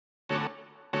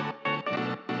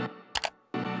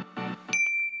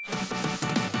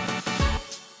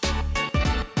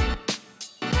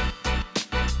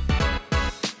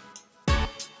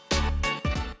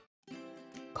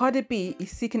Cardi B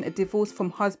is seeking a divorce from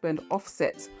husband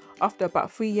Offset after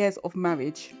about 3 years of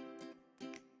marriage.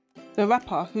 The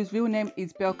rapper, whose real name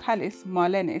is Belcalis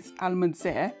Marlenis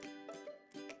Almánzar,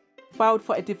 filed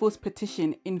for a divorce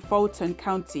petition in Fulton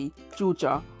County,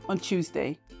 Georgia on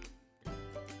Tuesday,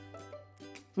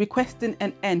 requesting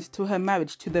an end to her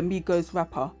marriage to the Migos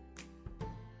rapper.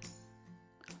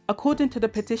 According to the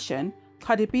petition,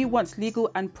 Cardi B wants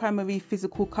legal and primary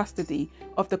physical custody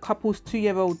of the couple's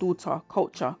 2-year-old daughter,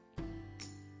 Kulture.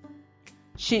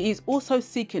 She is also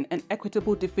seeking an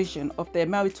equitable division of their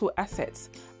marital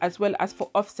assets, as well as for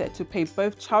Offset to pay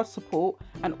both child support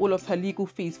and all of her legal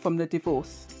fees from the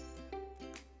divorce.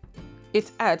 It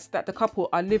adds that the couple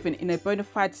are living in a bona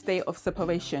fide state of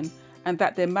separation and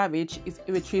that their marriage is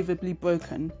irretrievably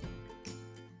broken.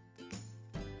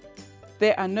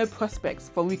 There are no prospects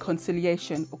for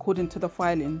reconciliation, according to the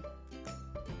filing.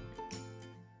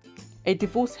 A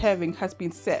divorce hearing has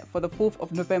been set for the 4th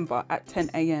of November at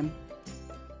 10 a.m.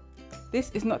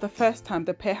 This is not the first time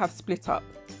the pair have split up,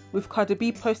 with Cardi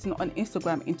B posting on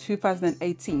Instagram in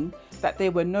 2018 that they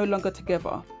were no longer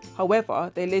together.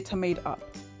 However, they later made up.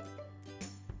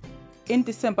 In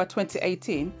December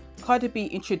 2018, Cardi B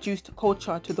introduced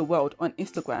Kulture to the world on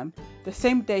Instagram, the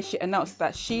same day she announced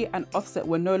that she and Offset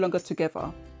were no longer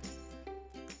together.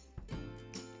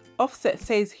 Offset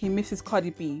says he misses Cardi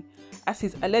B, as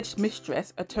his alleged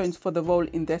mistress atones for the role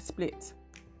in their split.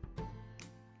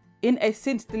 In a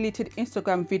since-deleted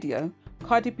Instagram video,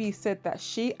 Cardi B said that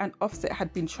she and Offset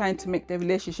had been trying to make their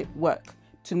relationship work,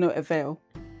 to no avail.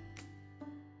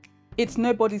 "It's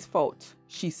nobody's fault,"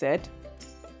 she said.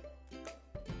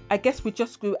 "I guess we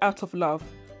just grew out of love,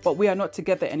 but we are not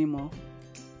together anymore.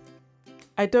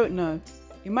 I don't know,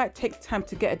 it might take time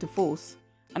to get a divorce,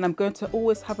 and I'm going to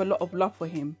always have a lot of love for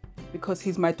him because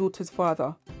he's my daughter's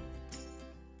father."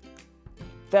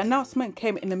 The announcement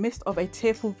came in the midst of a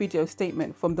tearful video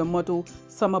statement from the model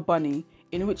Summer Bunny,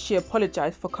 in which she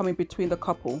apologised for coming between the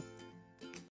couple.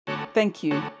 Thank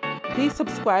you. Please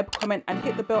subscribe, comment and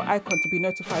hit the bell icon to be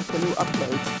notified for new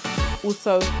uploads.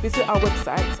 Also, visit our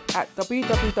website at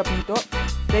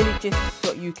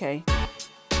www.dailygist.uk.